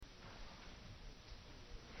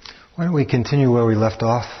Why don't we continue where we left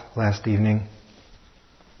off last evening?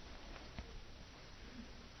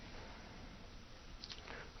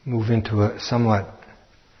 Move into a somewhat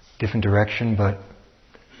different direction, but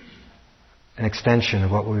an extension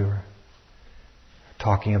of what we were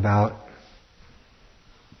talking about.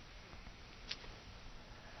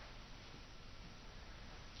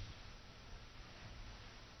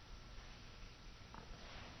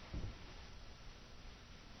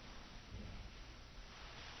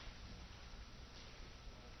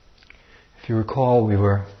 If you recall,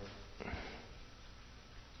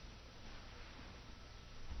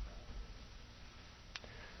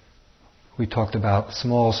 we talked about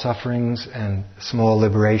small sufferings and small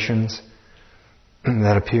liberations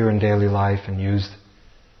that appear in daily life, and used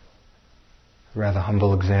a rather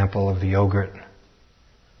humble example of the yogurt.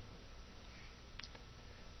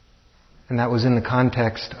 And that was in the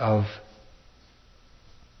context of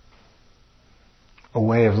a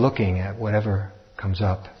way of looking at whatever comes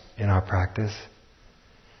up in our practice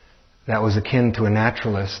that was akin to a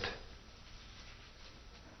naturalist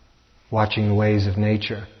watching the ways of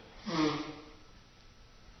nature.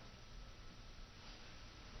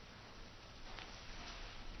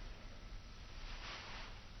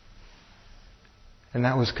 And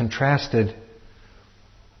that was contrasted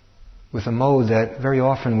with a mode that very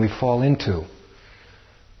often we fall into,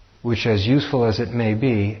 which, as useful as it may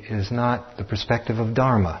be, is not the perspective of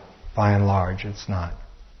Dharma. By and large, it's not.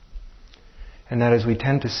 And that is, we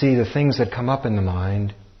tend to see the things that come up in the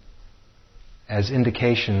mind as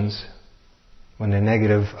indications, when they're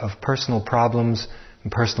negative, of personal problems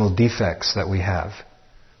and personal defects that we have,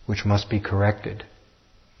 which must be corrected.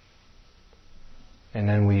 And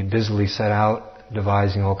then we busily set out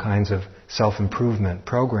devising all kinds of self-improvement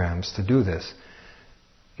programs to do this.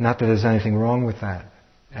 Not that there's anything wrong with that,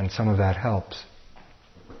 and some of that helps.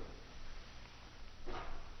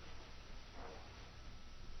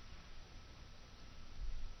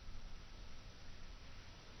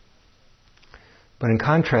 But in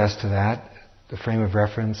contrast to that, the frame of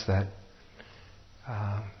reference that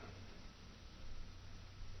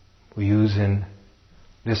we use in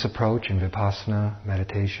this approach, in Vipassana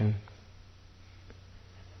meditation,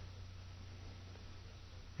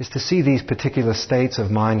 is to see these particular states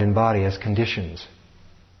of mind and body as conditions,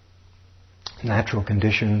 natural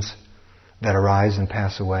conditions that arise and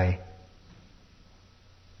pass away,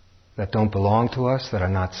 that don't belong to us, that are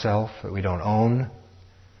not self, that we don't own,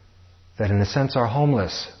 that in a sense are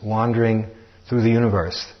homeless, wandering through the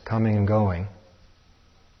universe, coming and going,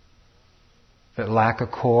 that lack a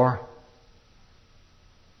core,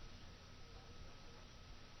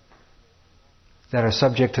 that are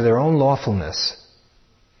subject to their own lawfulness.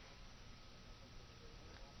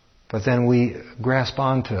 But then we grasp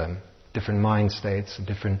onto them, different mind states,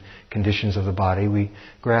 different conditions of the body. We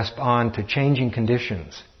grasp on to changing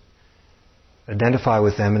conditions, identify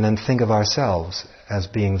with them, and then think of ourselves as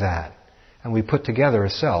being that. And we put together a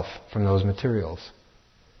self from those materials,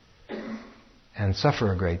 and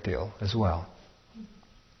suffer a great deal as well.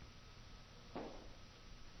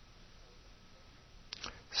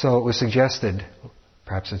 So it was suggested,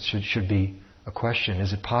 perhaps it should be a question,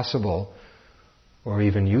 is it possible or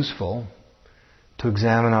even useful to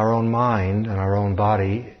examine our own mind and our own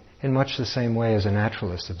body in much the same way as a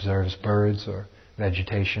naturalist observes birds or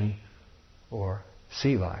vegetation or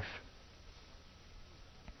sea life?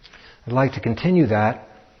 I'd like to continue that,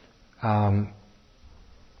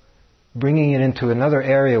 bringing it into another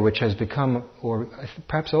area which has become, or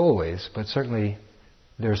perhaps always, but certainly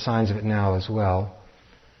there are signs of it now as well,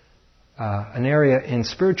 an area in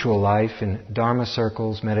spiritual life, in Dharma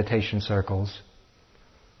circles, meditation circles,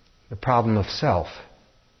 the problem of self,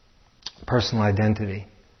 personal identity.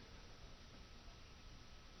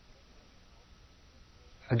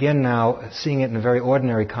 Again now, seeing it in a very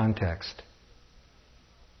ordinary context,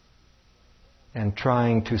 and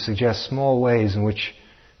trying to suggest small ways in which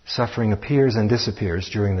suffering appears and disappears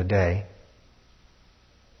during the day.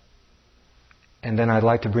 And then I'd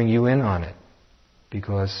like to bring you in on it,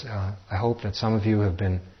 because I hope that some of you have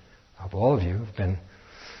been, I hope all of you have been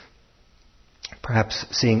perhaps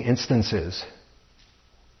seeing instances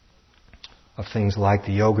of things like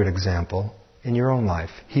the yogurt example in your own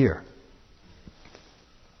life, here.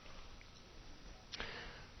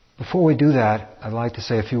 Before we do that, I'd like to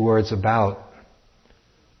say a few words about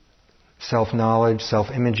self-knowledge,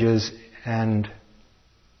 self-images, and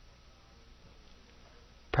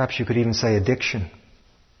perhaps you could even say addiction.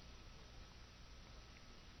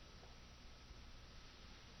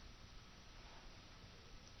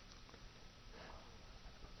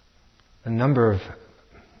 A number of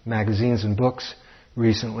magazines and books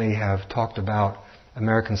recently have talked about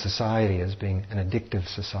American society as being an addictive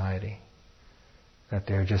society. That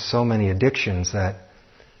there are just so many addictions that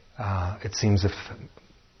it seems if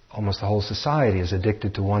almost the whole society is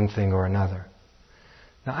addicted to one thing or another.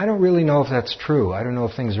 Now, I don't really know if that's true. I don't know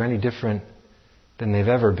if things are any different than they've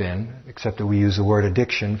ever been, except that we use the word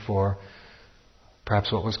addiction for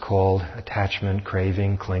perhaps what was called attachment,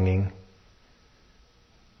 craving, clinging,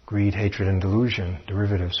 greed, hatred, and delusion,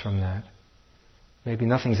 derivatives from that. Maybe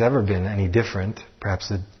nothing's ever been any different. Perhaps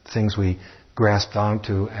the things we grasped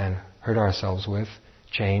onto and hurt ourselves with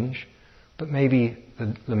change. But maybe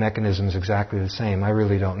the mechanism is exactly the same. I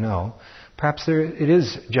really don't know. Perhaps it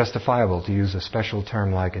is justifiable to use a special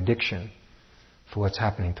term like addiction for what's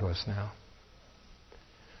happening to us now.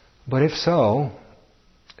 But if so,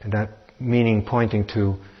 and that meaning pointing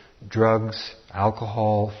to drugs,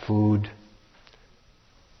 alcohol, food,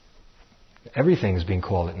 everything's being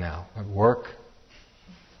called it now. Work,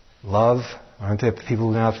 love. Aren't there people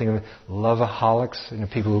who now think of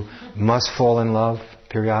loveaholics? People who must fall in love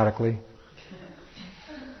periodically.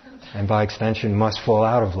 And by extension, must fall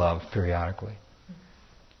out of love periodically.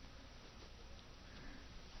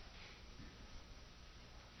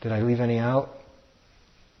 Did I leave any out?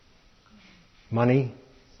 Money?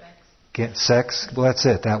 Sex? Well, that's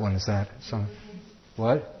it. That one is that. Some,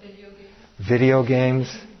 what? Video games.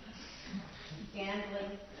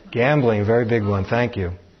 Gambling, very big one. Thank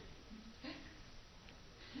you.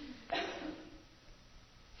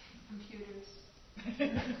 Computers.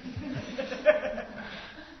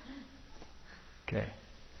 Okay.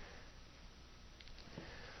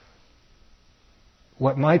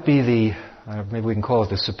 What might be maybe we can call it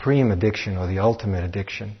the supreme addiction or the ultimate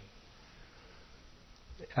addiction,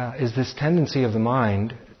 is this tendency of the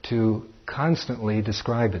mind to constantly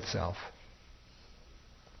describe itself.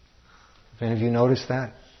 Have any of you noticed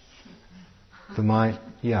that? The mind,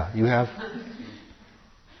 yeah, you have?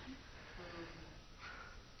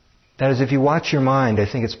 That is, if you watch your mind, I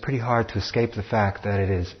think it's pretty hard to escape the fact that it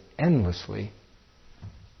is endlessly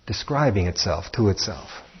describing itself to itself.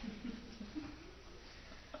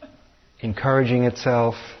 Encouraging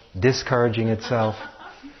itself, discouraging itself,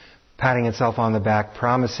 patting itself on the back,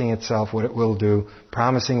 promising itself what it will do,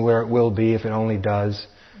 promising where it will be if it only does,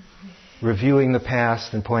 reviewing the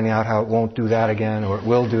past and pointing out how it won't do that again or it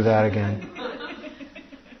will do that again.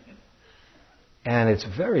 And it's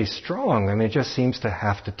very strong. I mean, it just seems to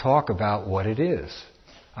have to talk about what it is.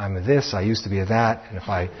 I'm a this, I used to be a that, and if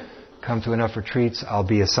I come to enough retreats, I'll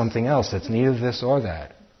be a something else that's neither this or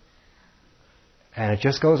that. And it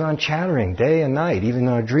just goes on chattering day and night, even in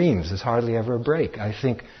our dreams. There's hardly ever a break. I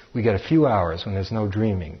think we get a few hours when there's no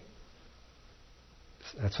dreaming.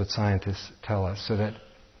 That's what scientists tell us, so that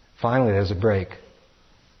finally there's a break.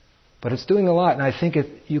 But it's doing a lot, and I think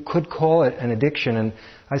you could call it an addiction. And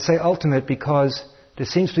I say ultimate because there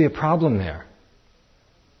seems to be a problem there.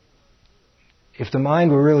 If the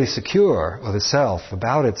mind were really secure, or the self,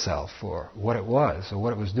 about itself, or what it was, or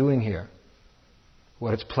what it was doing here,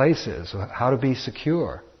 what its place is, or how to be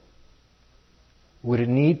secure, would it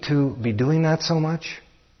need to be doing that so much?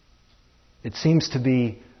 It seems to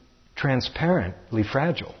be transparently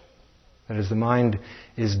fragile. That is, the mind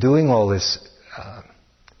is doing all this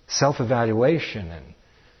self-evaluation and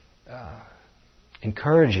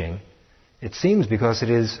encouraging, it seems, because it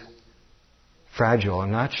is fragile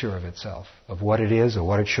and not sure of itself, of what it is or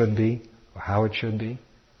what it should be or how it should be.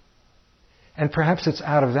 And perhaps it's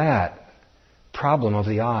out of that problem of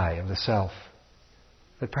the I, of the self,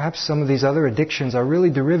 that perhaps some of these other addictions are really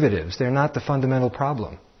derivatives. They're not the fundamental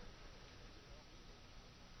problem.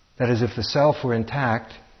 That is, if the self were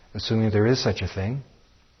intact, assuming there is such a thing,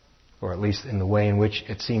 or at least in the way in which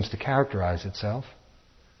it seems to characterize itself,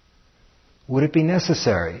 would it be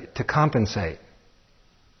necessary to compensate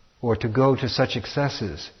or to go to such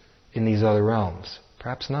excesses in these other realms?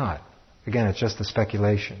 Perhaps not. Again, it's just a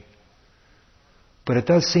speculation. But it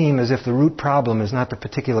does seem as if the root problem is not the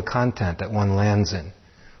particular content that one lands in,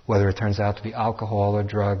 whether it turns out to be alcohol or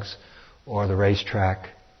drugs or the racetrack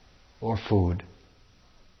or food.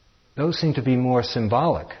 Those seem to be more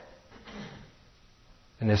symbolic.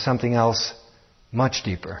 And there's something else much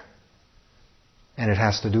deeper. And it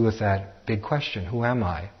has to do with that big question, who am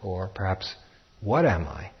I? Or perhaps, what am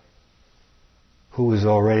I? There's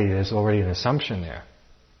already an assumption there.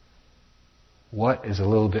 What is a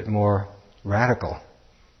little bit more radical?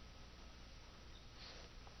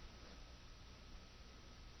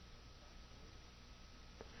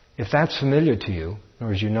 If that's familiar to you, in other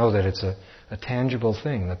words, you know that it's a tangible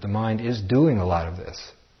thing, that the mind is doing a lot of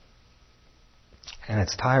this, and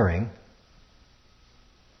it's tiring,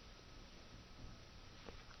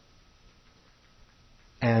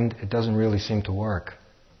 and it doesn't really seem to work.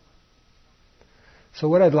 So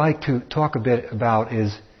what I'd like to talk a bit about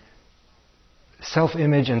is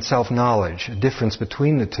self-image and self-knowledge, a difference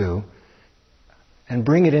between the two, and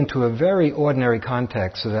bring it into a very ordinary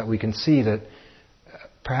context so that we can see that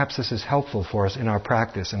perhaps this is helpful for us in our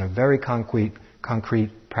practice in a very concrete,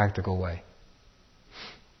 practical way.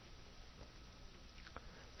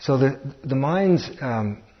 So the mind's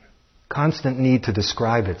constant need to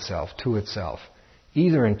describe itself to itself,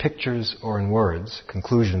 either in pictures or in words,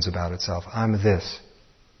 conclusions about itself. I'm this.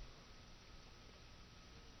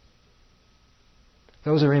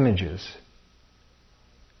 Those are images,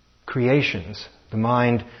 creations. The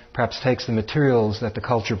mind perhaps takes the materials that the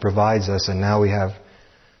culture provides us, and now we have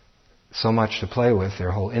so much to play with. There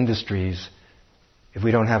are whole industries. If we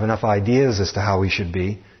don't have enough ideas as to how we should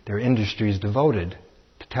be, there are industries devoted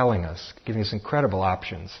to telling us, giving us incredible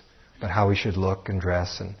options about how we should look and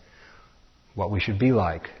dress and what we should be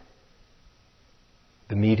like.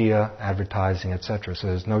 The media, advertising, etc. So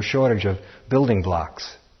there's no shortage of building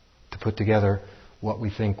blocks to put together what we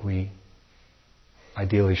think we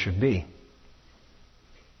ideally should be.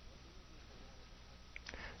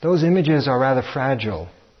 Those images are rather fragile.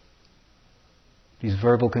 These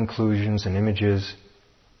verbal conclusions and images.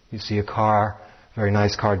 You see a car, a very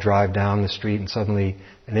nice car, drive down the street, and suddenly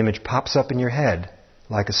an image pops up in your head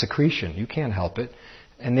like a secretion. You can't help it.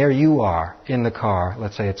 And there you are in the car,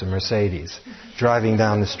 let's say it's a Mercedes, driving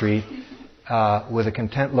down the street with a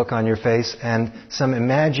content look on your face and some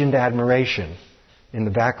imagined admiration in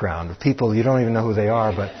the background of people you don't even know who they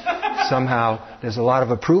are, but somehow there's a lot of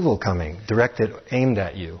approval coming, directed, aimed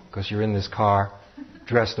at you, because you're in this car,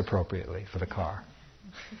 dressed appropriately for the car.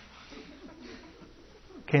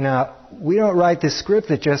 Okay, now, we don't write this script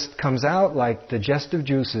that just comes out like digestive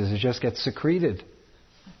juices. It just gets secreted.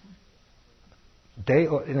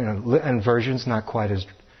 And versions not quite as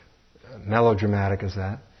melodramatic as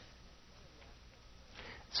that.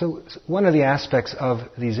 So one of the aspects of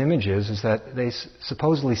these images is that they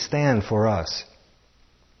supposedly stand for us.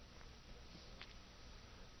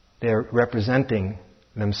 They're representing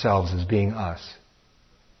themselves as being us.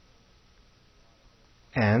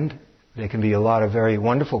 And there can be a lot of very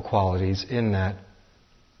wonderful qualities in that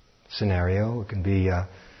scenario. It can be,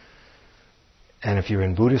 and if you're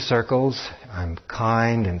in Buddhist circles, I'm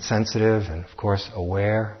kind and sensitive and, of course,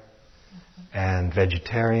 aware and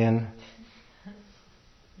vegetarian.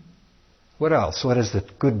 What else? What is the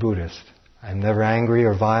good Buddhist? I'm never angry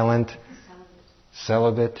or violent.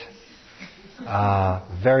 Celibate.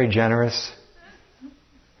 Very generous.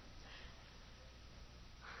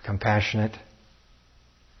 Compassionate.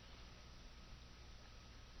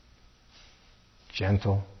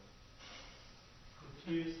 Gentle.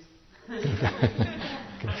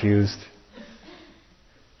 Confused.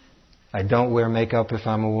 I don't wear makeup if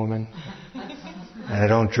I'm a woman. And I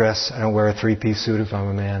don't wear a three-piece suit if I'm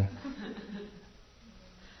a man.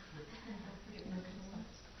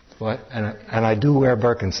 What? And I do wear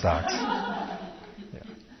Birkenstocks. Yeah.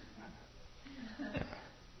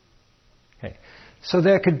 Okay. So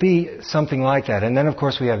there could be something like that. And then, of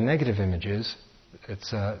course, we have negative images.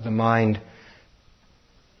 It's the mind,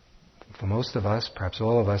 for most of us, perhaps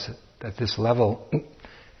all of us, at this level,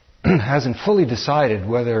 hasn't fully decided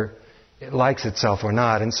whether it likes itself or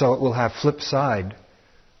not. And so it will have flip side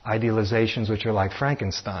idealizations which are like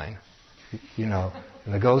Frankenstein. You know,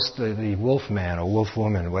 the ghost, the wolf man or wolf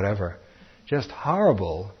woman, whatever. Just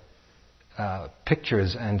horrible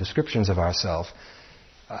pictures and descriptions of ourselves,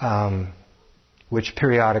 which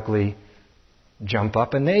periodically jump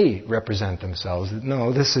up and they represent themselves.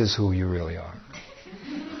 No, this is who you really are.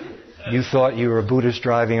 You thought you were a Buddhist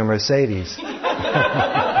driving a Mercedes.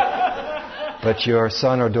 But your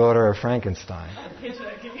son or daughter are Frankenstein.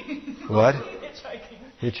 Hitchhiking. What? Hitchhiking.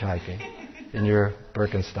 Hitchhiking. In your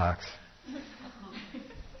Birkenstocks.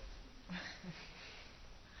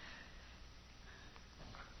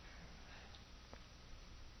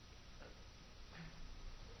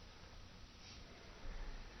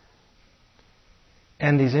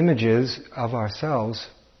 And these images of ourselves,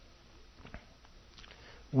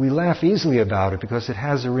 we laugh easily about it because it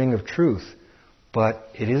has a ring of truth, but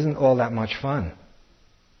it isn't all that much fun.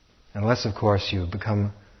 Unless, of course, you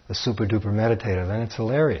become a super-duper meditator, then it's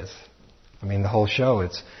hilarious. I mean, the whole show,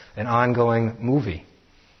 it's an ongoing movie.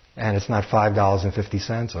 And it's not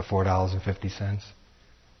 $5.50 or $4.50.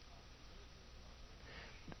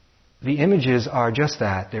 The images are just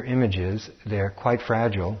that. They're images. They're quite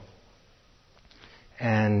fragile.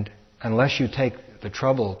 And unless you take the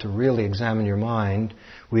trouble to really examine your mind,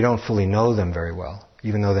 we don't fully know them very well.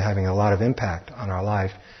 Even though they're having a lot of impact on our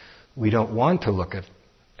life, we don't want to look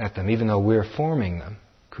at them, even though we're forming them.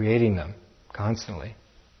 creating them constantly.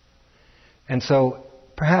 And so,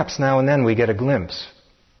 perhaps now and then we get a glimpse,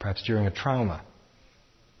 perhaps during a trauma.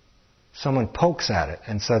 Someone pokes at it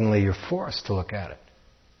and suddenly you're forced to look at it.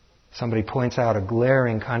 Somebody points out a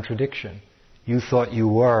glaring contradiction. You thought you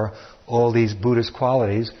were all these Buddhist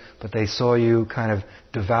qualities, but they saw you kind of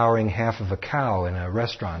devouring half of a cow in a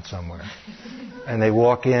restaurant somewhere. And they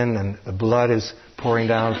walk in and the blood is pouring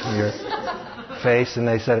down from your face, and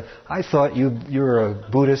they said, I thought you were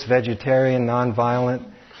a Buddhist, vegetarian, non-violent.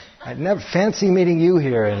 I'd never fancy meeting you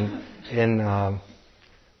here in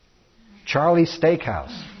Charlie's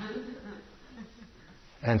Steakhouse.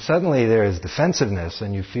 And suddenly there is defensiveness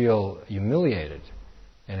and you feel humiliated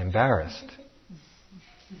and embarrassed.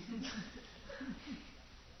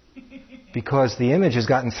 Because the image has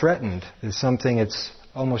gotten threatened. There's something, it's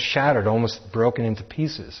almost shattered, almost broken into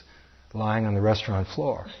pieces, lying on the restaurant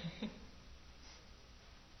floor.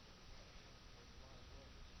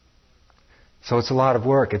 So it's a lot of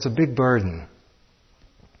work. It's a big burden,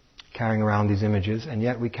 carrying around these images, and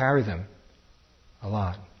yet we carry them a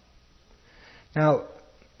lot. Now,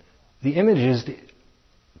 the images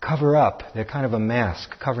cover up, they're kind of a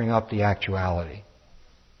mask covering up the actuality.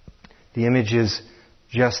 The image is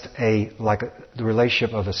just the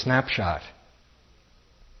relationship of a snapshot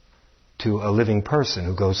to a living person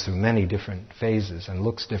who goes through many different phases and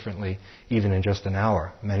looks differently, even in just an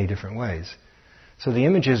hour, many different ways. So the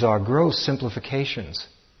images are gross simplifications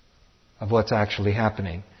of what's actually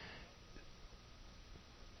happening.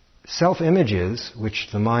 Self-images, which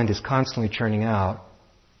the mind is constantly churning out,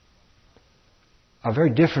 are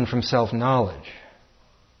very different from self-knowledge.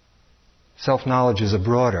 Self-knowledge is a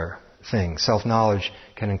broader thing. Self-knowledge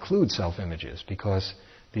can include self-images because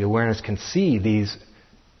the awareness can see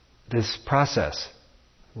this process,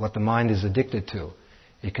 what the mind is addicted to.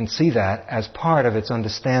 It can see that as part of its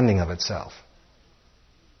understanding of itself.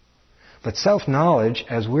 But self-knowledge,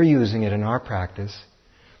 as we're using it in our practice,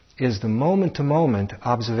 is the moment-to-moment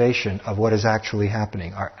observation of what is actually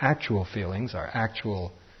happening, our actual feelings, our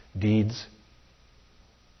actual deeds.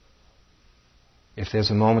 If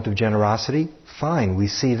there's a moment of generosity, fine, we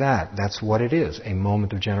see that. That's what it is, a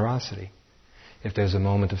moment of generosity. If there's a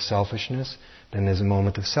moment of selfishness, then there's a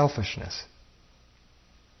moment of selfishness.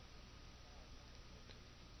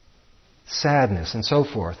 Sadness and so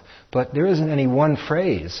forth. But there isn't any one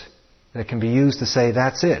phrase that can be used to say,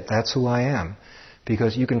 that's it, that's who I am.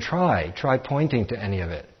 Because you can try pointing to any of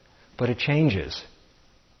it, but it changes.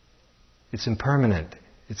 It's impermanent.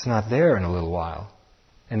 It's not there in a little while.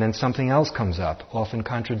 And then something else comes up, often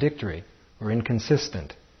contradictory or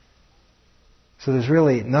inconsistent. So there's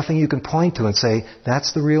really nothing you can point to and say,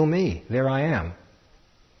 that's the real me, there I am.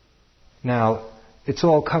 Now, it's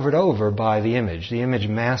all covered over by the image. The image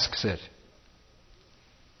masks it.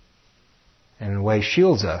 And in a way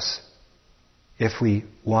shields us, if we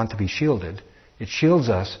want to be shielded. It shields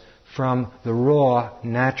us from the raw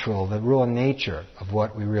nature of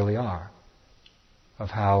what we really are, of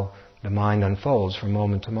how the mind unfolds from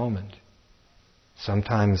moment to moment.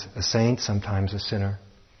 Sometimes a saint, sometimes a sinner,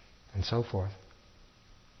 and so forth.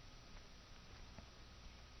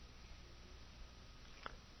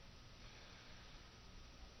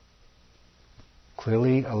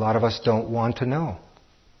 Clearly, a lot of us don't want to know.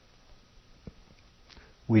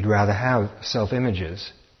 We'd rather have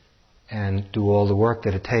self-images and do all the work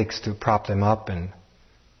that it takes to prop them up and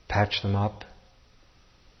patch them up.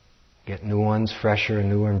 Get new ones, fresher and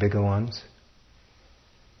newer and bigger ones.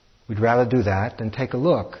 We'd rather do that than take a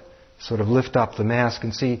look, sort of lift up the mask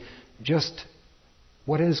and see just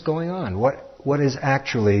what is going on. What is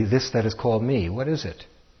actually this that is called me? What is it?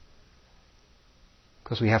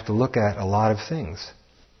 Because we have to look at a lot of things.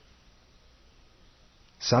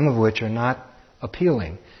 Some of which are not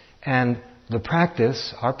appealing. And our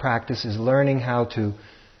practice is learning how to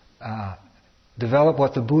develop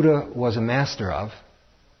what the Buddha was a master of,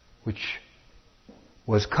 which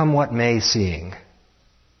was come what may seeing.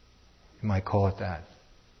 You might call it that.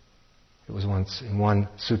 It was once in one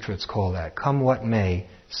sutra it's called that. Come what may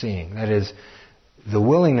seeing. That is, the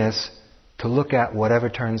willingness to look at whatever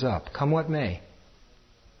turns up. Come what may.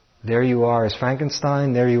 There you are as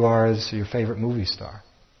Frankenstein, there you are as your favorite movie star.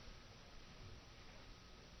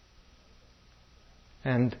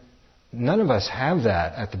 And none of us have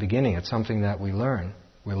that at the beginning. It's something that we learn.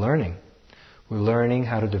 We're learning. We're learning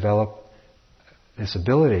how to develop this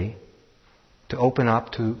ability to open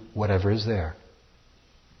up to whatever is there.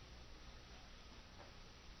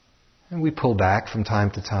 And we pull back from time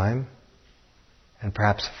to time and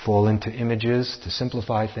perhaps fall into images to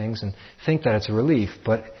simplify things and think that it's a relief.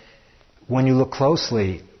 But when you look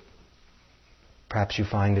closely, perhaps you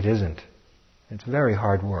find it isn't. It's very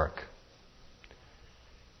hard work.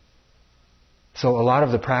 So a lot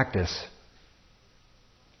of the practice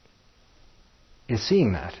is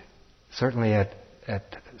seeing that. Certainly at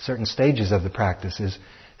certain stages of the practice is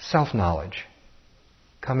self-knowledge.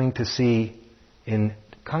 Coming to see in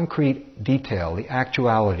concrete detail the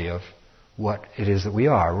actuality of what it is that we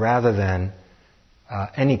are, rather than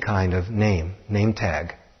any kind of name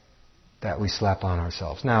tag that we slap on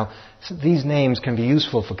ourselves. Now, these names can be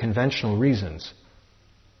useful for conventional reasons.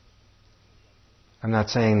 I'm not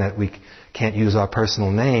saying that we can't use our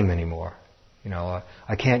personal name anymore.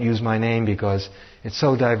 I can't use my name because it's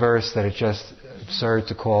so diverse that it's just absurd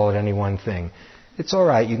to call it any one thing. It's all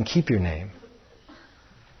right, you can keep your name.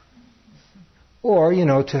 Or,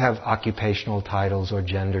 to have occupational titles or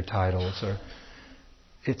gender titles, or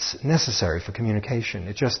it's necessary for communication.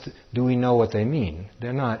 It's just, do we know what they mean?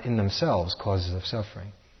 They're not in themselves causes of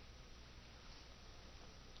suffering.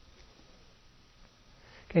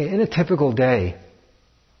 Okay, in a typical day,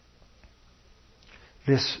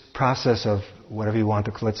 this process of whatever you want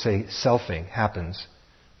to, let's say, selfing happens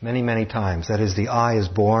many, many times. That is, the I is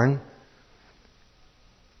born,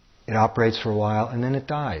 it operates for a while, and then it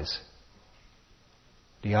dies.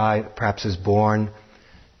 The I perhaps is born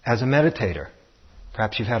as a meditator.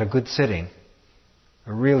 Perhaps you've had a good sitting,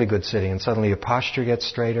 a really good sitting, and suddenly your posture gets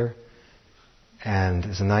straighter, and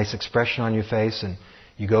there's a nice expression on your face, and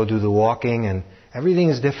you go do the walking, and everything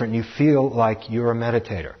is different. You feel like you're a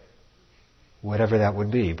meditator, whatever that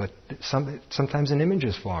would be. But sometimes an image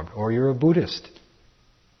is formed, or you're a Buddhist.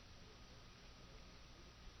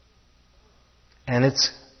 And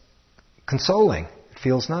it's consoling. It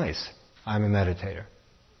feels nice. I'm a meditator.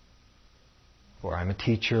 Or I'm a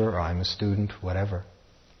teacher, or I'm a student, whatever.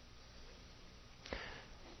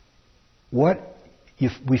 What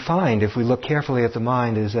we find, if we look carefully at the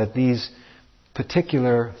mind, is that these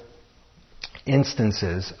particular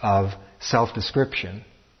instances of self-description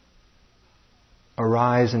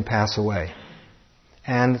arise and pass away.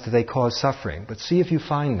 And they cause suffering. But see if you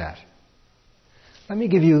find that. Let me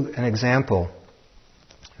give you an example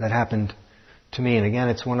that happened to me. And again,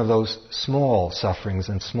 it's one of those small sufferings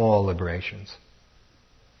and small liberations.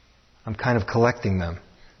 I'm kind of collecting them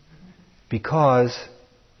because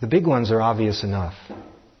the big ones are obvious enough.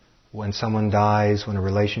 When someone dies, when a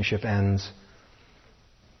relationship ends,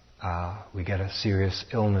 we get a serious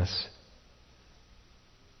illness.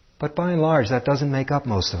 But by and large, that doesn't make up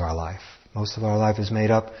most of our life. Most of our life is made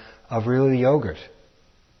up of really yogurt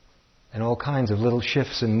and all kinds of little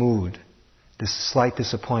shifts in mood, slight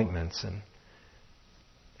disappointments and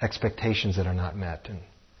expectations that are not met and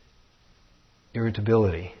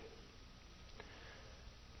irritability.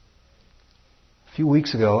 A few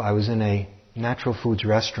weeks ago, I was in a natural foods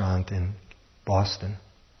restaurant in Boston.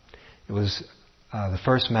 It was the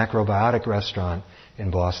first macrobiotic restaurant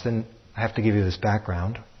in Boston. I have to give you this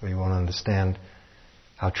background, or you won't understand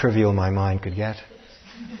how trivial my mind could get.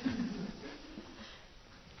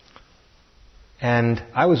 And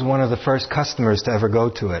I was one of the first customers to ever go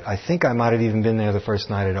to it. I think I might have even been there the first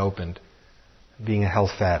night it opened, being a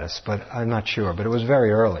health faddist, but I'm not sure. But it was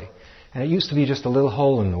very early. And it used to be just a little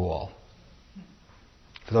hole in the wall.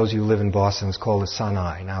 For those of you who live in Boston, it's called the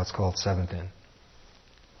Sunai. Now it's called Seventh Inn.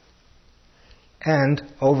 And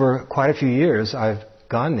over quite a few years, I've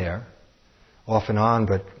gone there, off and on,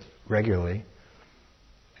 but regularly.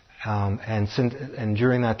 And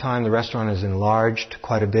during that time, the restaurant has enlarged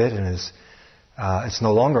quite a bit, and it's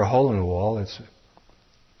no longer a hole in the wall. It's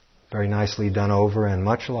very nicely done over and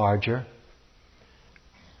much larger.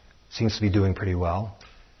 Seems to be doing pretty well.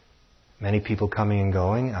 Many people coming and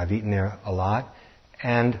going. I've eaten there a lot.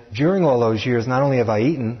 And during all those years, not only have I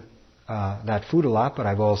eaten that food a lot, but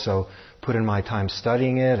I've also put in my time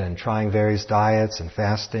studying it and trying various diets and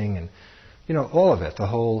fasting and, all of it, the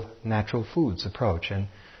whole natural foods approach. And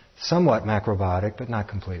somewhat macrobiotic, but not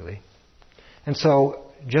completely. And so,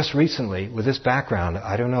 just recently, with this background,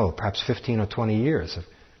 I don't know, perhaps 15 or 20 years,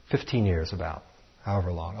 15 years about,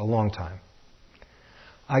 however long, a long time.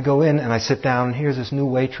 I go in and I sit down, and here's this new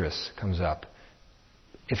waitress comes up.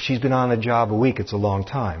 If she's been on the job a week, it's a long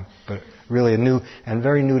time, but really new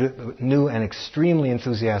and extremely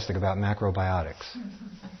enthusiastic about macrobiotics.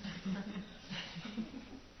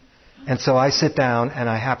 And so I sit down, and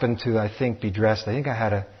I happen to, I think, be dressed. I think I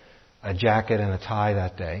had a jacket and a tie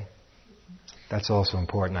that day. That's also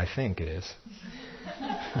important, I think it is.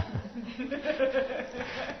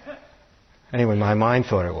 Anyway, my mind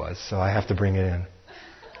thought it was, so I have to bring it in.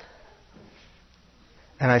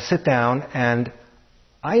 And I sit down, and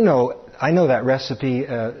I know that recipe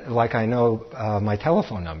like I know my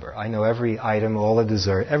telephone number. I know every item, all the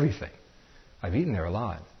dessert, everything. I've eaten there a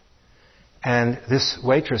lot. And this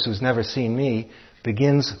waitress who's never seen me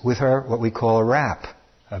begins with her what we call a rap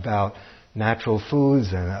about natural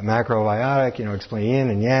foods and macrobiotic, explain yin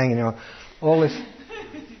and yang, all this.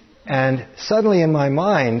 And suddenly in my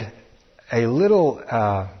mind, a little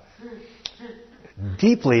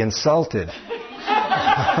deeply insulted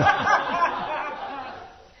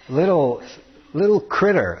little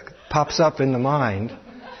critter pops up in the mind,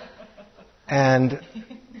 and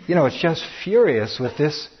it's just furious with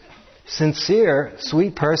this sincere,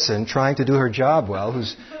 sweet person trying to do her job well,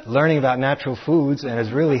 who's learning about natural foods and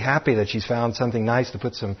is really happy that she's found something nice to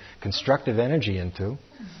put some constructive energy into.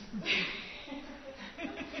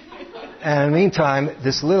 And in the meantime,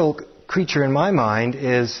 this little creature in my mind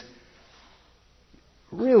is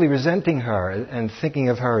really resenting her and thinking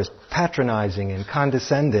of her as patronizing and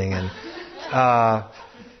condescending, and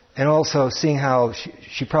also seeing how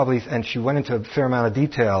she probably, and she went into a fair amount of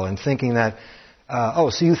detail and thinking that,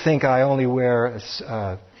 so you think I only wear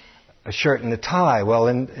a shirt and a tie? Well,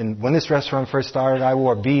 when this restaurant first started, I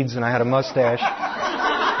wore beads and I had a mustache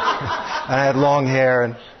and I had long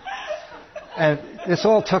hair, and this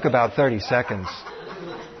all took about 30 seconds.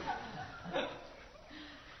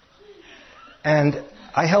 And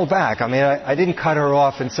I held back. I didn't cut her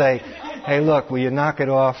off and say, hey, look, will you knock it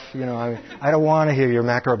off? I don't want to hear your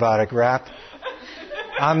macrobiotic rap.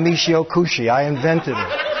 I'm Michio Kushi. I invented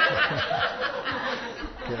it.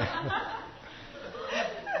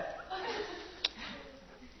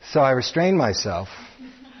 So I restrained myself.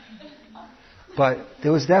 But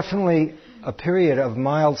there was definitely a period of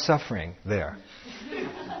mild suffering there.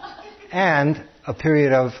 And a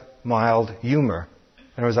period of mild humor.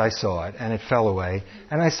 And as I saw it, and it fell away.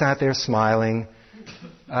 And I sat there smiling,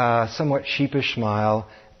 somewhat sheepish smile,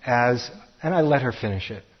 and I let her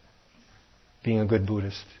finish it, being a good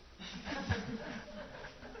Buddhist.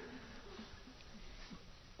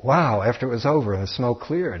 Wow, after it was over and the smoke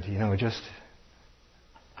cleared,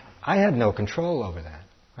 I had no control over that.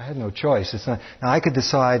 I had no choice. Now I could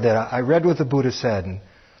decide that I read what the Buddha said, and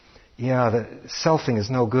the selfing is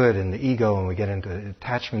no good in the ego, and we get into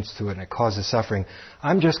attachments to it and it causes suffering.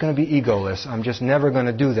 I'm just going to be egoless. I'm just never going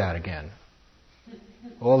to do that again.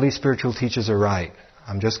 All these spiritual teachers are right.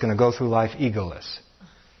 I'm just going to go through life egoless.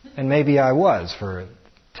 And maybe I was for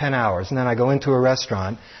 10 hours. And then I go into a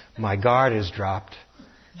restaurant, my guard is dropped.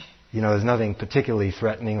 There's nothing particularly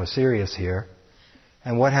threatening or serious here.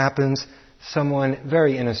 And what happens? Someone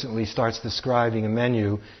very innocently starts describing a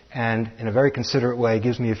menu and in a very considerate way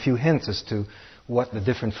gives me a few hints as to what the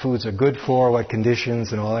different foods are good for, what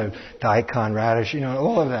conditions, and all that, daikon radish,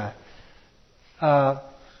 all of that.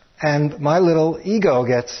 And my little ego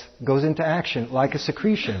goes into action like a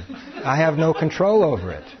secretion. I have no control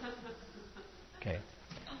over it. Okay.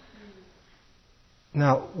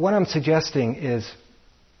 Now, what I'm suggesting is,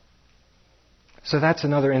 so that's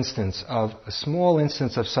another instance of a small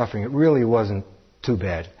instance of suffering. It really wasn't too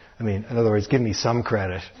bad. In other words, give me some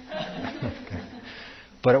credit. Okay.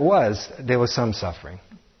 But there was some suffering.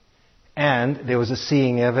 And there was a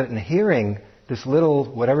seeing of it and hearing this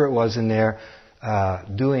little, whatever it was in there,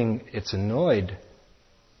 doing its annoyed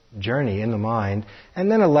journey in the mind,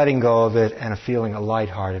 and then a letting go of it and a feeling of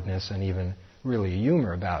lightheartedness and even really a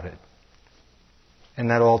humor about it. And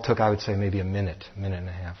that all took, I would say, maybe a minute and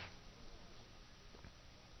a half.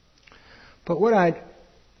 But what I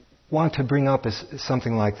want to bring up is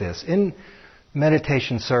something like this. In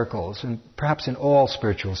meditation circles, and perhaps in all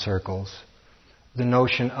spiritual circles, the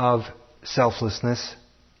notion of selflessness,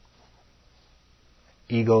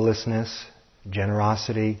 egolessness,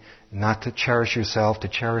 generosity, not to cherish yourself, to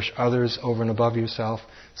cherish others over and above yourself,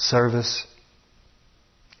 service,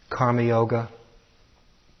 karma yoga,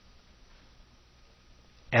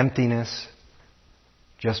 emptiness,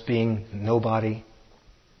 just being nobody.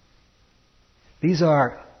 These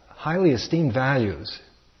are highly esteemed values.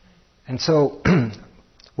 And so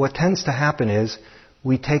what tends to happen is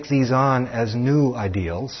we take these on as new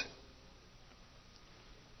ideals,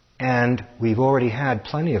 and we've already had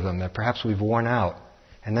plenty of them that perhaps we've worn out.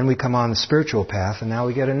 And then we come on the spiritual path, and now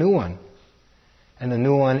we get a new one. And the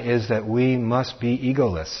new one is that we must be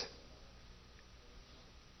egoless.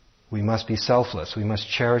 We must be selfless. We must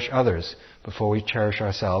cherish others before we cherish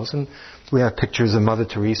ourselves. And we have pictures of Mother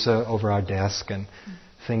Teresa over our desk and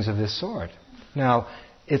things of this sort. Now,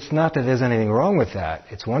 it's not that there's anything wrong with that.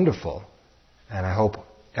 It's wonderful. And I hope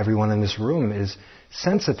everyone in this room is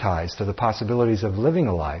sensitized to the possibilities of living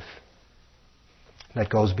a life that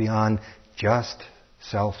goes beyond just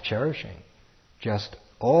self-cherishing. Just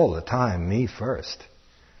all the time, me first.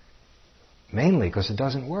 Mainly because it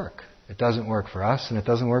doesn't work. It doesn't work for us, and it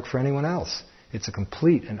doesn't work for anyone else. It's a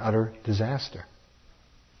complete and utter disaster.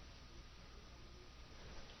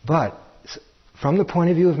 But from the point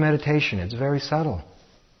of view of meditation, it's very subtle.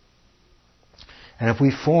 And if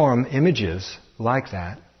we form images like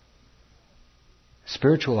that,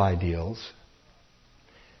 spiritual ideals,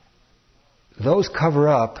 those can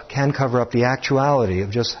cover up the actuality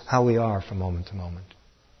of just how we are from moment to moment.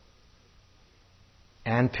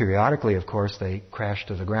 And periodically, of course, they crash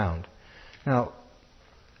to the ground. Now,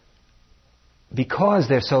 because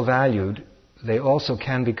they're so valued, they also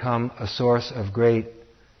can become a source of great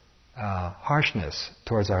harshness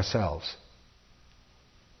towards ourselves.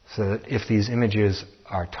 So that if these images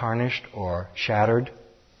are tarnished or shattered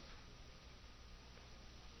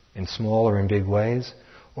in small or in big ways,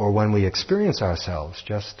 or when we experience ourselves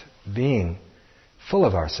just being full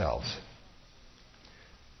of ourselves,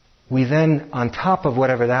 we then, on top of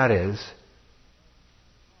whatever that is,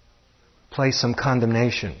 place some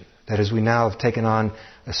condemnation. That is, we now have taken on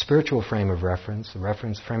a spiritual frame of reference,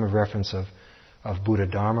 frame of reference of Buddha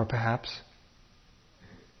Dharma perhaps.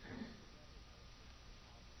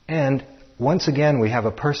 And once again we have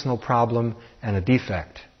a personal problem and a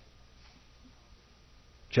defect.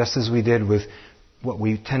 Just as we did with what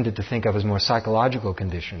we tended to think of as more psychological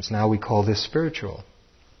conditions. Now we call this spiritual.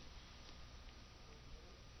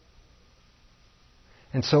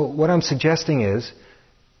 And so what I'm suggesting is,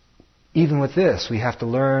 even with this, we have to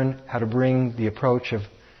learn how to bring the approach of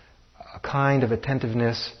a kind of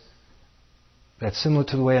attentiveness that's similar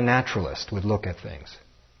to the way a naturalist would look at things.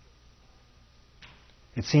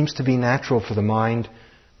 It seems to be natural for the mind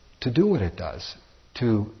to do what it does,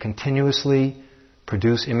 to continuously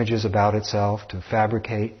produce images about itself, to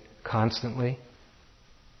fabricate constantly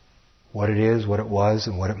what it is, what it was,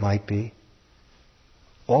 and what it might be.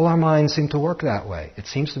 All our minds seem to work that way. It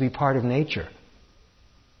seems to be part of nature.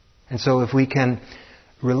 And so if we can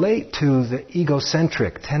relate to the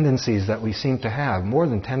egocentric tendencies that we seem to have, more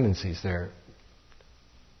than tendencies, they're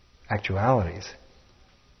actualities.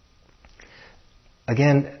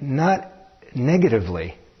 Again, not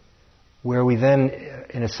negatively, where we then,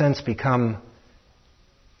 in a sense, become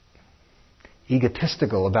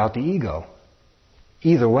egotistical about the ego.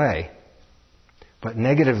 Either way. But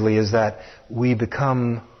negatively is that we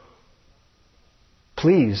become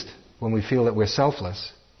pleased when we feel that we're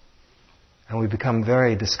selfless, and we become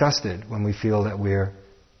very disgusted when we feel that we're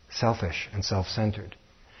selfish and self-centered.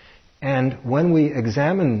 And when we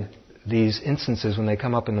examine these instances, when they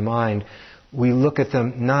come up in the mind, we look at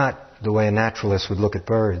them not the way a naturalist would look at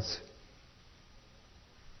birds,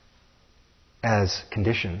 as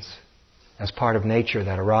conditions, as part of nature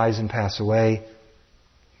that arise and pass away,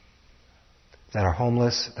 that are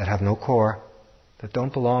homeless, that have no core, that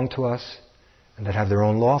don't belong to us, and that have their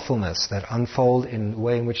own lawfulness, that unfold in the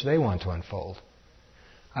way in which they want to unfold.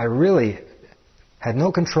 I really had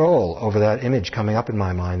no control over that image coming up in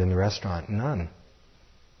my mind in the restaurant. None.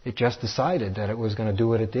 It just decided that it was going to do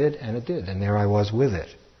what it did, and it did. And there I was with it.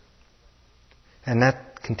 And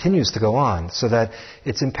that continues to go on, so that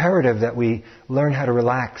it's imperative that we learn how to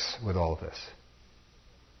relax with all of this.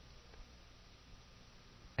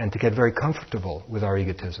 And to get very comfortable with our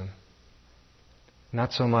egotism.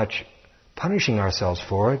 Not so much punishing ourselves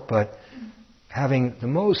for it, but having the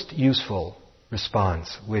most useful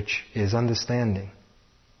response, which is understanding.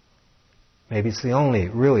 Maybe it's the only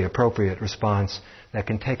really appropriate response that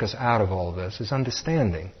can take us out of all of this, is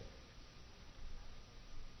understanding.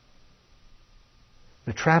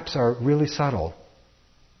 The traps are really subtle.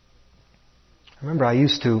 Remember, I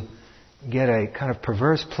used to get a kind of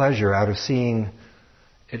perverse pleasure out of seeing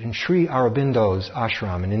it in Sri Aurobindo's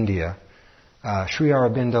ashram in India. Sri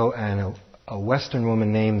Aurobindo and a Western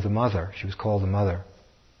woman named the Mother, she was called the Mother,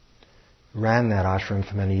 ran that ashram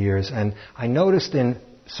for many years. And I noticed in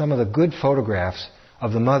some of the good photographs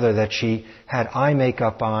of the Mother that she had eye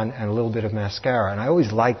makeup on and a little bit of mascara. And I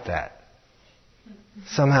always liked that.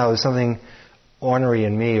 Somehow there's something ornery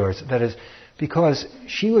in me, or that is, because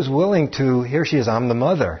she was willing to, here she is, I'm the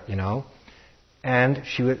Mother, you know. And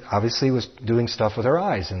she obviously was doing stuff with her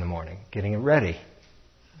eyes in the morning, getting it ready.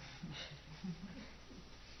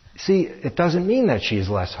 See, it doesn't mean that she is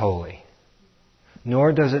less holy.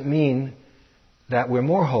 Nor does it mean that we're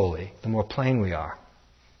more holy the more plain we are.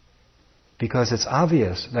 Because it's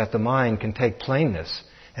obvious that the mind can take plainness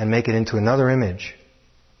and make it into another image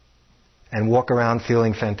and walk around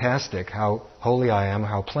feeling fantastic, how holy I am,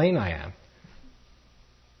 how plain I am,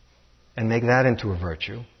 and make that into a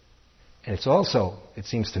virtue. And it's also, it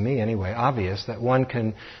seems to me anyway, obvious that one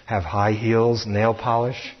can have high heels, nail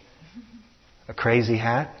polish, a crazy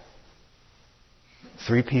hat,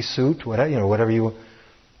 three-piece suit, whatever,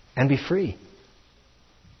 and be free.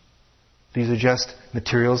 These are just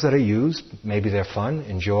materials that are used. Maybe they're fun,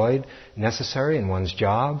 enjoyed, necessary in one's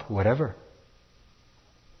job, whatever.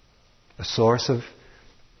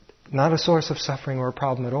 Not a source of suffering or a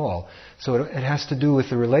problem at all. So it has to do with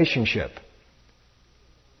the relationship.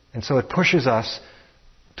 And so it pushes us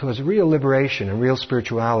towards real liberation and real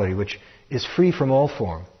spirituality, which is free from all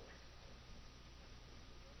form.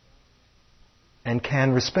 And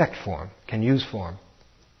can respect form, can use form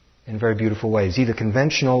in very beautiful ways. Either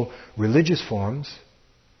conventional religious forms,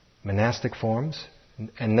 monastic forms,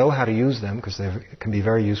 and know how to use them because they can be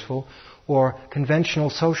very useful, or conventional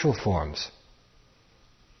social forms.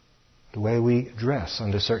 The way we dress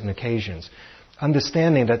under certain occasions.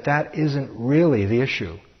 Understanding that that isn't really the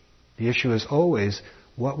issue. The issue is always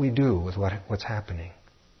what we do with what's happening.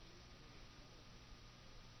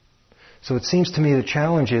 So it seems to me the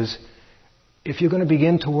challenge is, if you're going to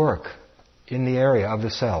begin to work in the area of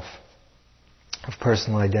the self, of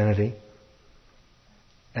personal identity,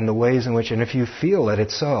 and the ways in which, and if you feel that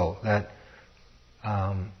it's so, that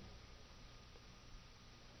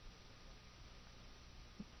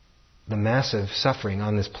the massive suffering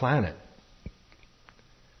on this planet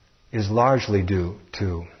is largely due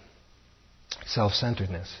to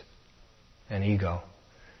self-centeredness and ego.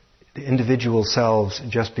 The individual selves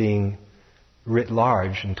just being writ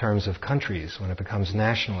large in terms of countries when it becomes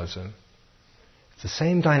nationalism. It's the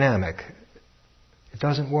same dynamic. It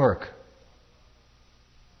doesn't work.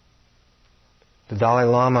 The Dalai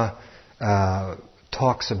Lama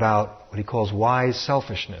talks about what he calls wise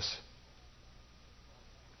selfishness,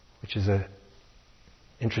 which is an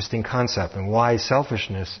interesting concept. And wise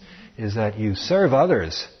selfishness is that you serve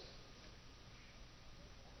others,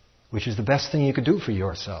 which is the best thing you could do for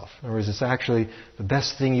yourself. In other words, it's actually the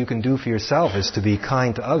best thing you can do for yourself is to be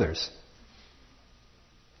kind to others.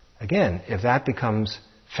 Again, if that becomes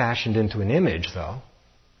fashioned into an image, though,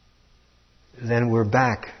 then we're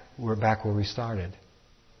back where we started.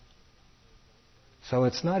 So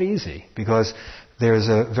it's not easy, because there's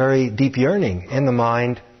a very deep yearning in the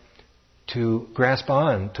mind to grasp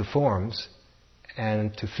on to forms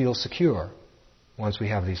and to feel secure once we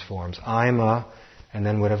have these forms. I'm a, and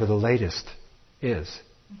then whatever the latest is.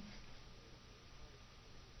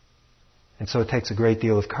 And so it takes a great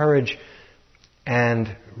deal of courage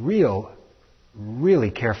and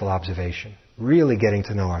really careful observation, really getting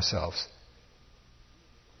to know ourselves.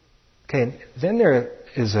 Okay, and then there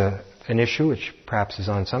is an issue which perhaps is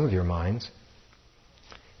on some of your minds.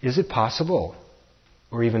 Is it possible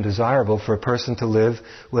or even desirable for a person to live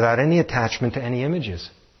without any attachment to any images?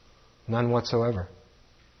 None whatsoever.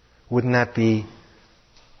 Wouldn't that be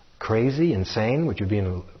crazy, insane? Would you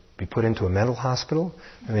be put into a mental hospital?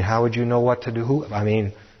 I mean, how would you know what to do? I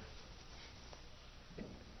mean,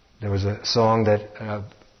 there was a song that I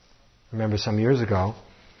remember some years ago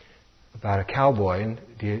about a cowboy, and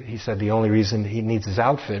he said the only reason he needs his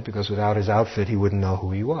outfit, because without his outfit he wouldn't know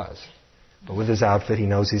who he was. But with his outfit he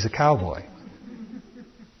knows he's a cowboy.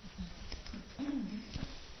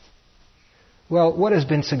 Well, what has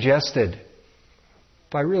been suggested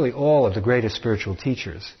by really all of the greatest spiritual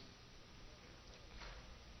teachers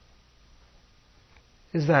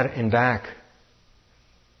is that in back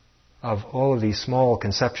of all of these small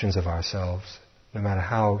conceptions of ourselves, no matter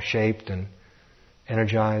how shaped and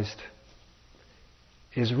energized,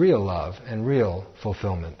 is real love and real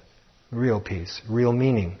fulfillment, real peace, real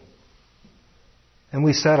meaning. And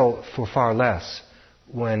we settle for far less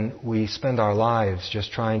when we spend our lives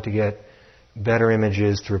just trying to get better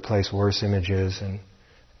images to replace worse images and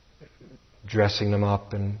dressing them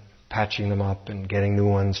up and patching them up and getting new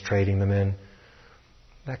ones, trading them in.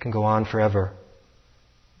 That can go on forever.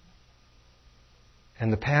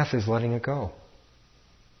 And the path is letting it go.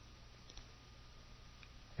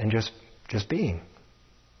 And just being.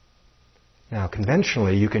 Now,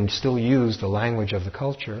 conventionally, you can still use the language of the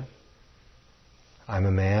culture. I'm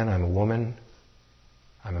a man, I'm a woman,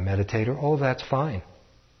 I'm a meditator. All of that's fine.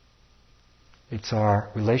 It's our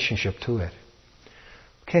relationship to it.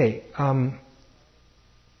 Okay,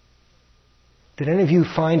 did any of you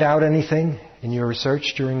find out anything in your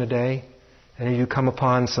research during the day? Any of you come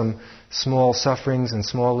upon some small sufferings and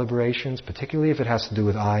small liberations, particularly if it has to do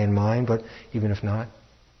with I and mind, but even if not?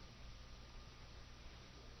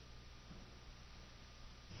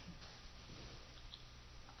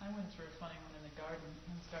 I went through a funny one in the garden.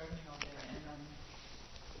 I was gardening all day, and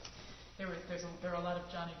there were a lot of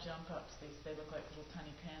Johnny jump-ups. They look like little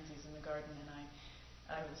tiny pansies in the garden, and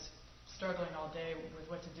I was struggling all day with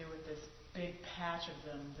what to do with this big patch of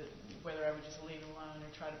them, whether I would just leave it alone or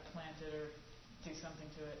try to plant it or do something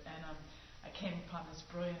to it. And I came upon this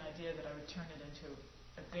brilliant idea that I would turn it into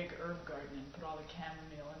a big herb garden and put all the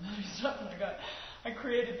chamomile and other stuff. And I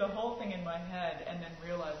created the whole thing in my head, and then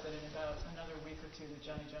realized that in about another week or two, the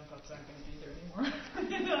Johnny Jump Ups aren't going to be there anymore.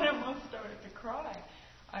 And I almost started to cry.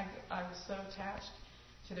 I was so attached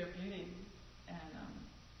to their beauty, and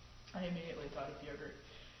I immediately thought of yogurt.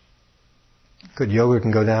 Good, yogurt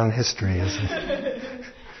can go down in history, isn't it?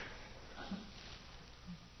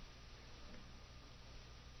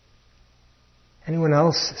 Anyone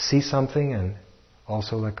else see something and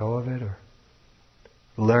also let go of it, or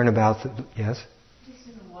learn about the, yes? Just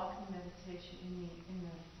in the walking meditation in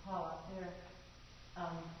the hall up there,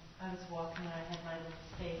 I was walking and I had my little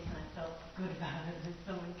space and I felt good about it. And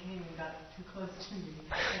someone came and got too close to me.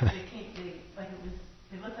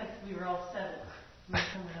 It looked like we were all settled when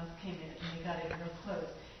someone else came in and they got in real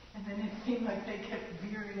close. And then it seemed like they kept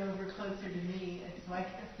veering over closer to me, and so I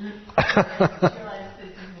kept realized that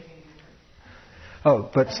it didn't make any difference. Oh,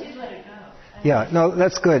 but I did let it go. yeah, no,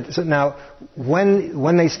 that's good. So now,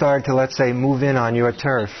 when they started to, let's say, move in on your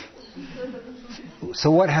turf,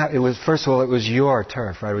 so what happened? It was, first of all, it was your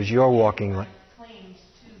turf, right? It was your walking. I claimed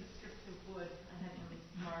 2 strips of wood. I had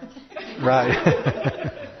to mark.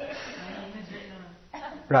 Right.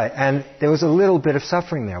 Right, and there was a little bit of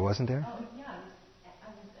suffering there, wasn't there? Oh, yeah, I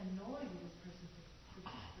was annoyed with this person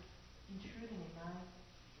for intruding in my...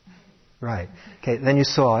 Right. Okay, then you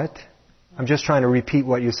saw it. I'm just trying to repeat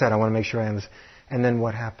what you said. I want to make sure I understand. And then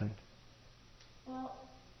what happened? Well,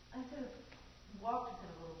 I sort of walked with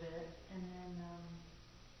it a little bit, and then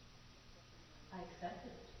I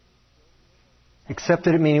accepted it.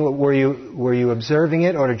 Accepted it meaning, were you observing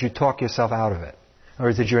it, or did you talk yourself out of it?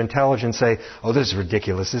 Or did your intelligence say, oh, this is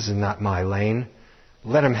ridiculous, this is not my lane,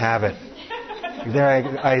 let him have it? There,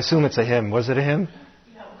 I assume it's a him. Was it a him?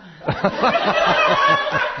 No.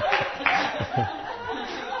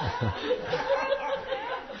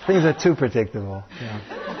 Things are too predictable.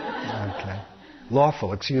 Yeah. Okay.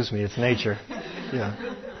 Lawful, excuse me, it's nature. Yeah.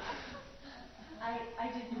 I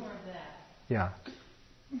did more of that. Yeah.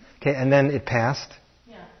 Okay, and then it passed?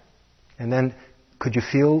 Yeah. And then, could you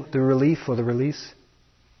feel the relief or the release?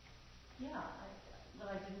 Yeah, but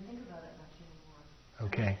I didn't think about it much anymore.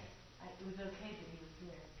 Okay. It was okay that he was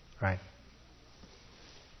there. Right.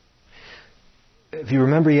 If you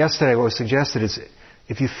remember yesterday, what was suggested is,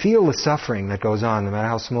 if you feel the suffering that goes on, no matter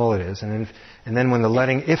how small it is, and then when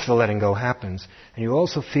if the letting go happens, and you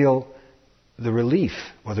also feel the relief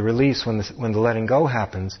or the release when the letting go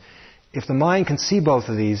happens, if the mind can see both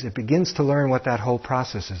of these, it begins to learn what that whole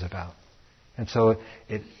process is about. And so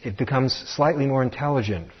it becomes slightly more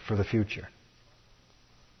intelligent for the future.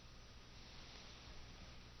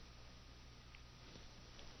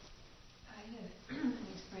 I had an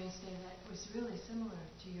experience today that was really similar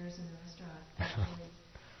to yours in the restaurant. Actually,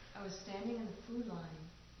 I was standing in the food line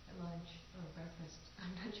at lunch or breakfast.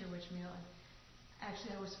 I'm not sure which meal.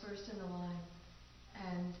 Actually, I was first in the line,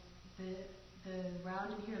 and the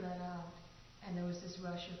round in here let out, and there was this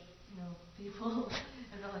rush of people.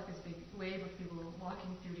 It felt like this big wave of people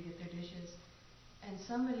walking through to get their dishes. And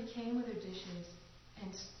somebody came with their dishes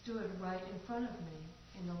and stood right in front of me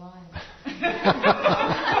in the line. And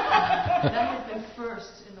I had been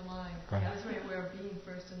first in the line. Right. I was very aware of being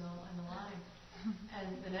first in the line.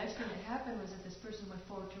 And the next thing that happened was that this person went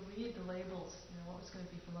forward to read the labels, what was going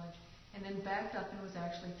to be for lunch, and then backed up and was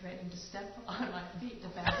actually threatening to step on my feet to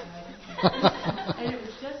back right in. And it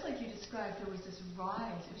was just like you described. There was this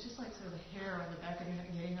rise. It was just like sort of the hair on the back of your neck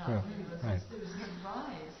getting up. Yeah, There was this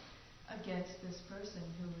rise against this person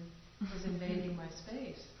who was invading my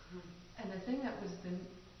space. And the thing that was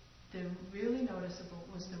the really noticeable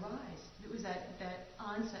was the rise. It was that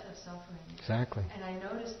onset of suffering. Exactly. And I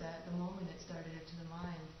noticed that the moment it started into the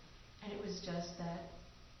mind. And it was just the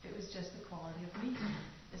quality of me.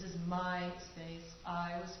 This is my space.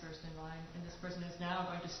 I was first in line, and this person is now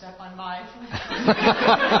going to step on my foot.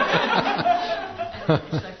 And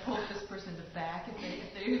should I pull this person to back if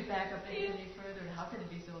they back up any further? And how could it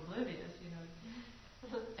be so oblivious,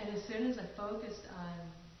 And as soon as I focused on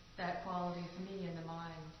that quality of me in the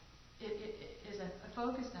mind, as I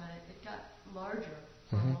focused on it, it got larger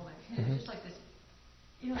for a moment. And it was just like this,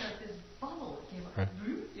 like this bubble that came up,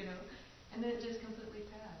 and then it just completely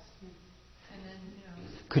passed. And then,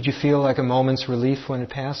 Could you feel like a moment's relief when it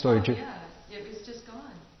passed, or did you? Yeah, it was just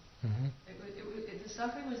gone. Mm-hmm. The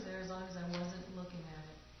suffering was there as long as I wasn't looking at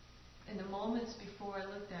it. In the moments before I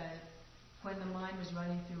looked at it, when the mind was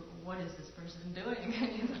running through, what is this person doing?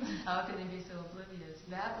 How can they be so oblivious?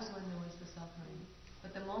 That was when there was the suffering.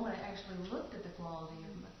 But the moment I actually looked at the quality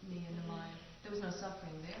of me in the mind, there was no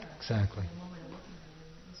suffering there. Exactly. The moment of looking at it,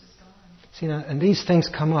 it was just gone. See, now, and these things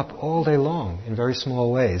come up all day long in very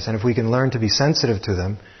small ways. And if we can learn to be sensitive to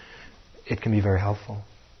them, it can be very helpful.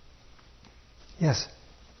 Yes?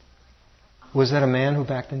 Was that a man who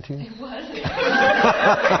backed into you? It was.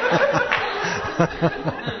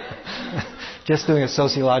 Just doing a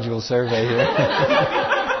sociological survey here.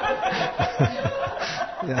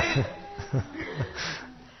 Yeah.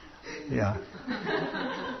 Yeah.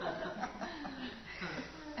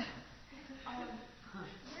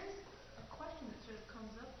 There's a question that sort of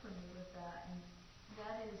comes up for me with that, and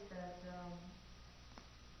that is that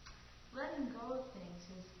letting go of things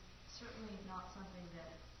is certainly not something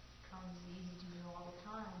that comes easy to you all the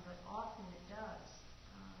time, but often it does.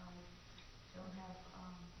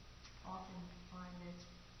 Often find that it's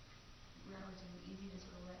relatively easy to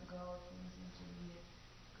sort of let go of things and to be it.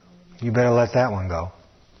 You better let that one go.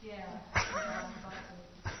 Yeah.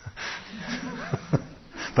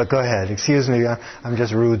 But go ahead. Excuse me, I'm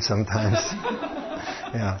just rude sometimes.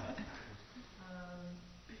 Yeah.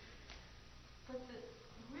 But the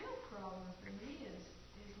real problem for me is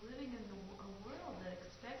living in a world that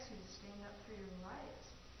expects you to stand up for your rights.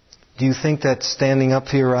 Do you think that standing up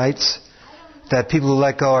for your rights, that people who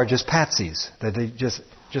let go are just patsies, that they just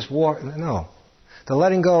walk? No. The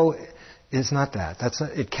letting go is not that.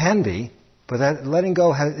 It can be, but that letting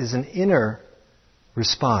go is an inner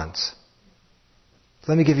response.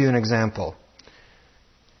 Let me give you an example.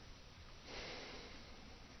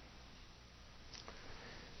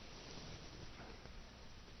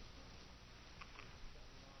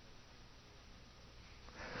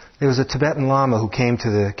 There was a Tibetan Lama who came to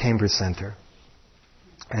the Cambridge Center,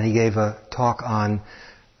 and he gave a talk on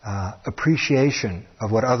appreciation of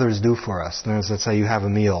what others do for us. In other words, let's say you have a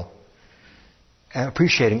meal, and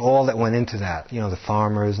appreciating all that went into that. You know, the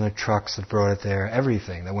farmers and the trucks that brought it there,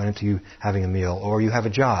 everything that went into you having a meal. Or you have a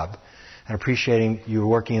job, and appreciating you were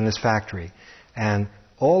working in this factory. And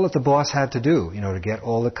all that the boss had to do, to get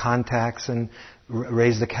all the contacts and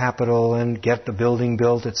raise the capital and get the building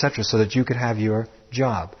built, etc., so that you could have your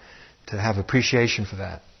job, to have appreciation for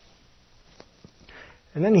that.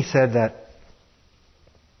 And then he said that,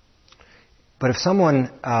 but if someone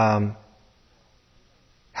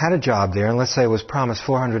had a job there, and let's say it was promised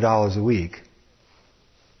 $400 a week,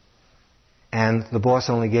 and the boss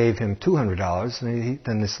only gave him $200,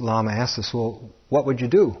 then this Lama asked us, well, what would you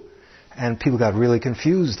do? And people got really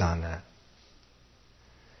confused on that.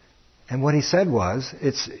 And what he said was,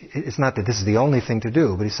 it's not that this is the only thing to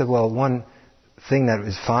do, but he said, well, one thing that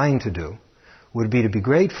is fine to do would be to be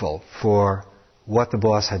grateful for what the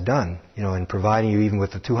boss had done, in providing you even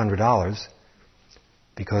with the $200,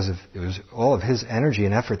 because it was all of his energy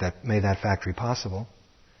and effort that made that factory possible,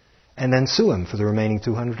 and then sue him for the remaining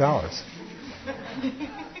 $200.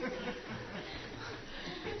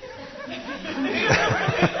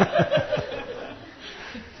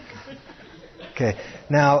 Okay,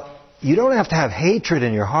 now you don't have to have hatred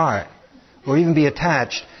in your heart or even be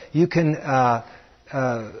attached. You can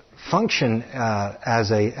function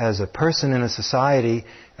as a person in a society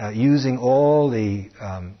using all the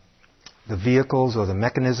vehicles or the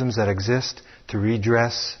mechanisms that exist to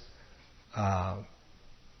redress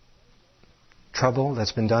trouble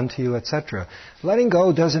that's been done to you, etc. Letting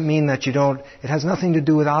go doesn't mean that you don't. It has nothing to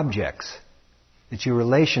do with objects. It's your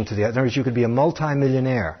relation to the other. In other words, you could be a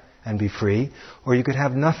multimillionaire and be free, or you could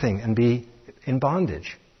have nothing and be in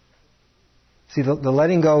bondage. See, the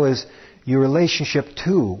letting go is your relationship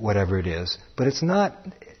to whatever it is, but it's not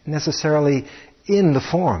necessarily in the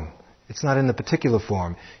form. It's not in the particular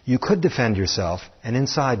form. You could defend yourself and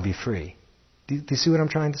inside be free. Do you see what I'm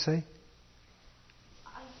trying to say?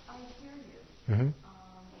 I hear you. Mm-hmm.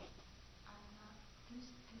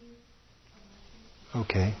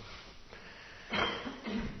 Okay.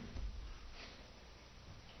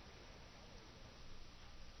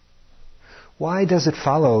 Why does it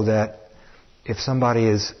follow that if somebody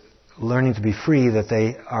is learning to be free that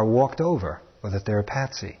they are walked over or that they're a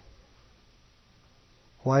patsy?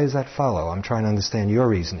 Why does that follow? I'm trying to understand your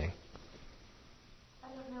reasoning. I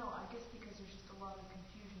don't know. I guess because there's just a lot of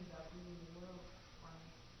confusion about being in the world.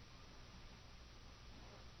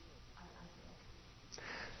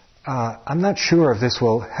 I'm not sure if this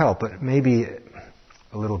will help, but maybe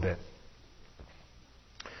a little bit.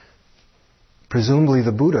 Presumably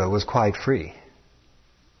the Buddha was quite free.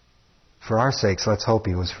 For our sakes, let's hope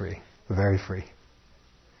he was free, very free.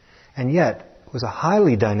 And yet, was a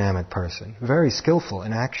highly dynamic person, very skillful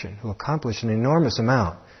in action, who accomplished an enormous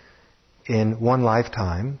amount in one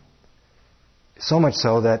lifetime, so much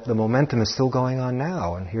so that the momentum is still going on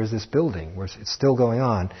now. And here's this building where it's still going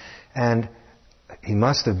on. And he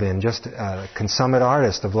must have been just a consummate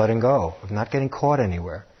artist of letting go, of not getting caught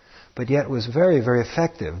anywhere. but yet was very, very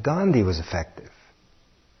effective. Gandhi was effective.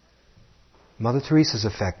 Mother Teresa's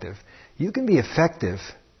effective. You can be effective.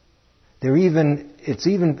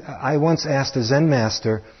 I once asked a Zen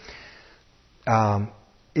master,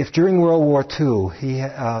 if during World War II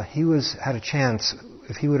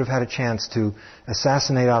if he would have had a chance to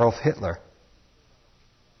assassinate Adolf Hitler,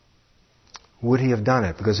 would he have done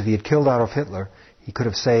it? Because if he had killed Adolf Hitler, he could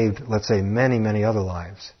have saved, let's say, many, many other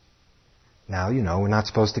lives. Now, we're not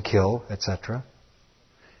supposed to kill, etc.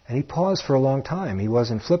 And he paused for a long time. He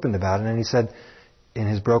wasn't flippant about it. And he said, in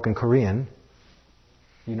his broken Korean,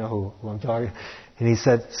 you know who I'm talking, and he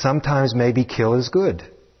said, sometimes maybe kill is good.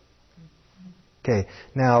 Okay.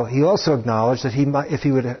 Now, he also acknowledged that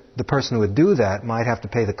the person who would do that might have to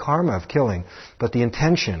pay the karma of killing, but the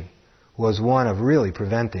intention was one of really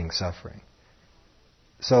preventing suffering.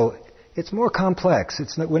 So it's more complex.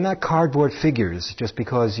 We're not cardboard figures just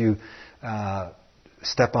because you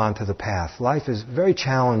step onto the path. Life is very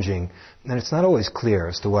challenging, and it's not always clear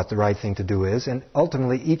as to what the right thing to do is, and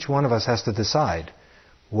ultimately each one of us has to decide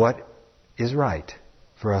what is right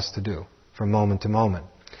for us to do from moment to moment.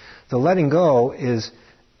 The letting go is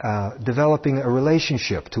developing a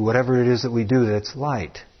relationship to whatever it is that we do that's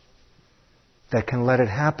light, that can let it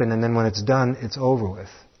happen, and then when it's done, it's over with.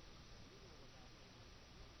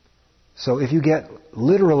 So if you get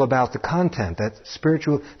literal about the content,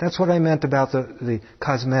 that's what I meant about the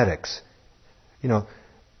cosmetics.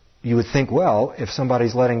 You would think, well, if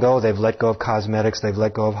somebody's letting go, they've let go of cosmetics, they've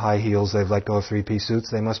let go of high heels, they've let go of three-piece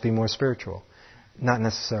suits, they must be more spiritual. Not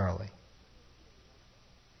necessarily.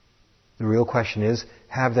 The real question is,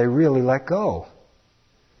 have they really let go?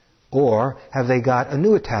 Or have they got a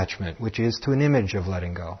new attachment, which is to an image of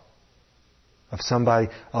letting go? Of somebody,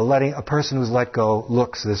 a person who's let go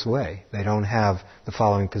looks this way. They don't have the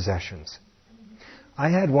following possessions. I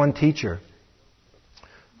had one teacher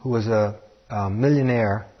who was a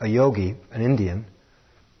millionaire, a yogi, an Indian,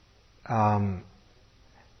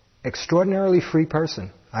 extraordinarily free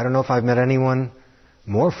person. I don't know if I've met anyone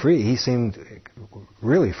more free. He seemed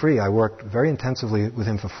really free. I worked very intensively with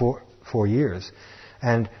him for four years.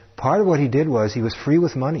 And part of what he did was he was free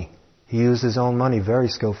with money. He used his own money very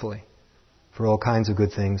skillfully for all kinds of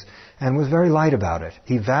good things, and was very light about it.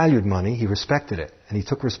 He valued money, he respected it, and he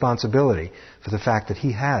took responsibility for the fact that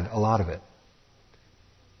he had a lot of it.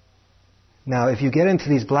 Now, if you get into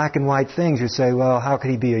these black and white things, you say, well, how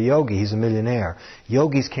could he be a yogi? He's a millionaire.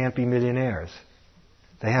 Yogis can't be millionaires.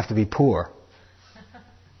 They have to be poor.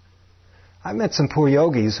 I met some poor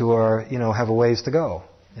yogis who are, have a ways to go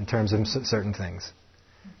in terms of certain things.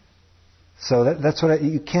 So that's what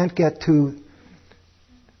you can't get too.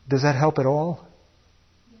 Does that help at all?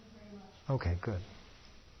 Yeah, very much. Okay, good.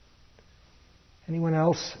 Anyone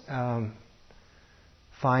else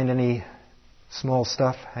find any small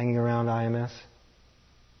stuff hanging around IMS?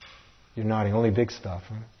 You're nodding. Only big stuff,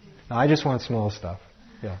 right? No, I just want small stuff.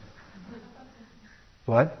 Yeah.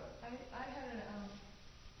 What? I had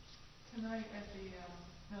tonight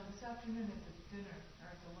this afternoon at the dinner or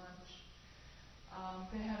at the lunch.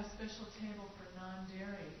 They had a special table for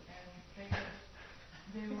non-dairy, and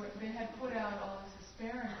they had put out all this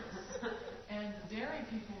asparagus, and the dairy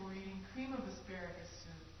people were eating cream of asparagus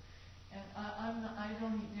soup. And I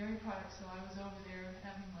don't eat dairy products, so I was over there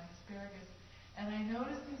having my asparagus, and I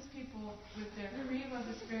noticed these people with their cream of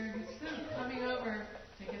asparagus soup coming over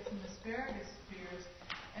to get some asparagus spears.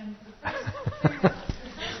 And the first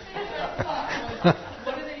thing I thought was,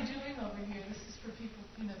 what are they doing over here? This is for people,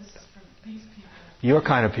 this is for these people. Your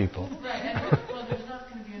kind of people. Right, and well, there's not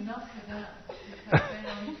going to be enough for them because they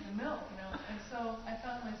don't eat the milk, And so I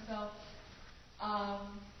found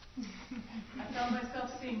myself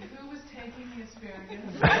seeing who was taking the asparagus.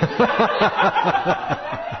 And I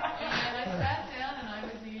sat down and I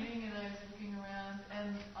was eating and I was looking around,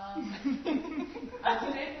 and I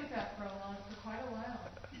stayed with that for quite a while.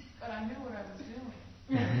 But I knew what I was doing.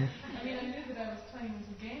 Mm-hmm. I knew that I was playing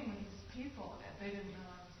this game with these people, and they didn't know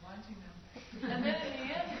I was watching them. And then in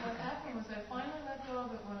the end, what happened was I finally let go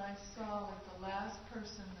of it when I saw the last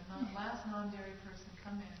person, last non-dairy person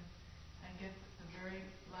come in and get the very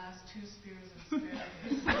last 2 spears of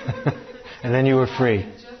asparagus. And then you were free.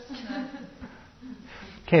 Just enough.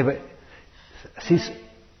 Okay, but see.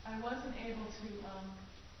 I wasn't able to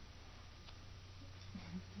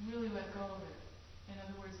really let go of it. In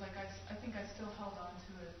other words, I think I still held on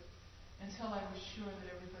to it until I was sure that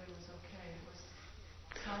everybody was okay.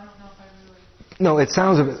 So I don't know if I really. No, it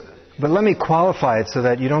sounds a bit, but let me qualify it so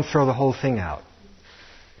that you don't throw the whole thing out.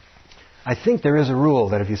 I think there is a rule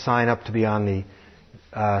that if you sign up to be on the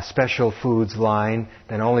special foods line,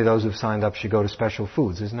 then only those who've signed up should go to special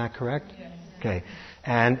foods. Isn't that correct? Yes. Okay.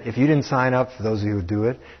 And if you didn't sign up, for those of you who do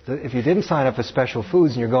it, if you didn't sign up for special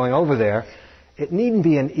foods and you're going over there, it needn't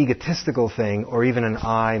be an egotistical thing or even an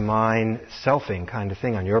I, mine, selfing kind of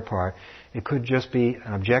thing on your part. It could just be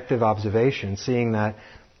an objective observation, seeing that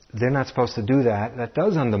they're not supposed to do that. That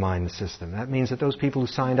does undermine the system. That means that those people who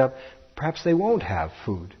signed up, perhaps they won't have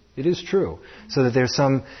food. It is true. So that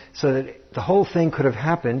so that the whole thing could have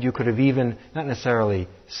happened. You could have even, not necessarily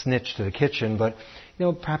snitched to the kitchen, but,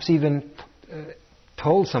 perhaps even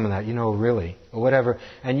told some of that, really, or whatever.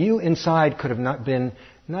 And you inside could have not been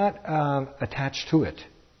attached to it.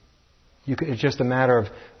 It's just a matter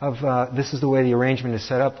of this is the way the arrangement is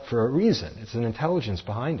set up for a reason. It's an intelligence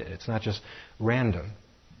behind it. It's not just random.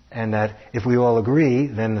 And that if we all agree,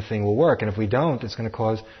 then the thing will work. And if we don't, it's going to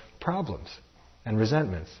cause problems and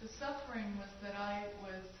resentments. The suffering was that I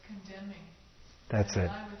was condemning. That's it.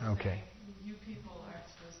 I was okay. saying, you people aren't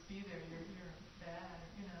supposed to be there. You're bad.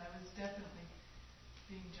 I was definitely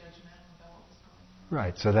being judgmental about what was going on.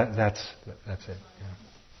 Right. So that's it. Yeah.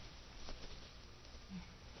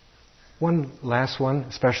 One last one,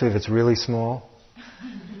 especially if it's really small.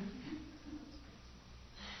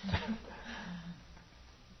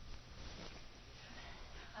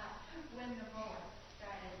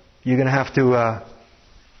 You're gonna have to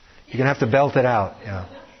belt it out. Yeah.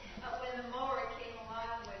 When the mower came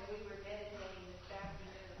along when we were meditating this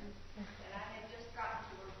afternoon, and I had just gotten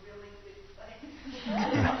to a really good place,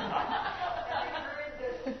 and I heard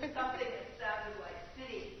something that sounded like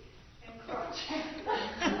city encroaching.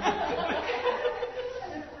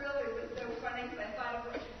 And it really was so funny because I thought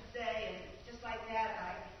of what you'd say, and just like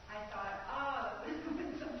that, I thought, when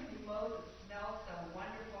somebody mows, it smells so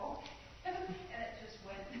wonderful. And it just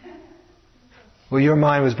went. Well, your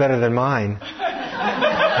mind was better than mine.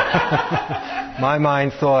 My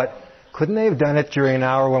mind thought, couldn't they have done it during an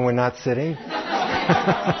hour when we're not sitting?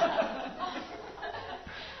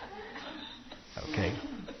 Okay.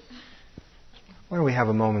 Why don't we have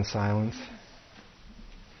a moment's silence?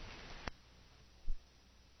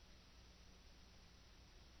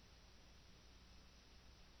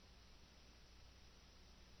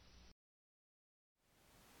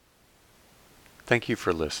 Thank you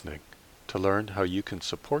for listening. To learn how you can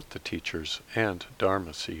support the teachers and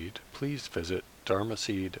Dharma Seed, please visit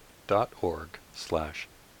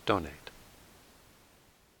dharmaseed.org/donate.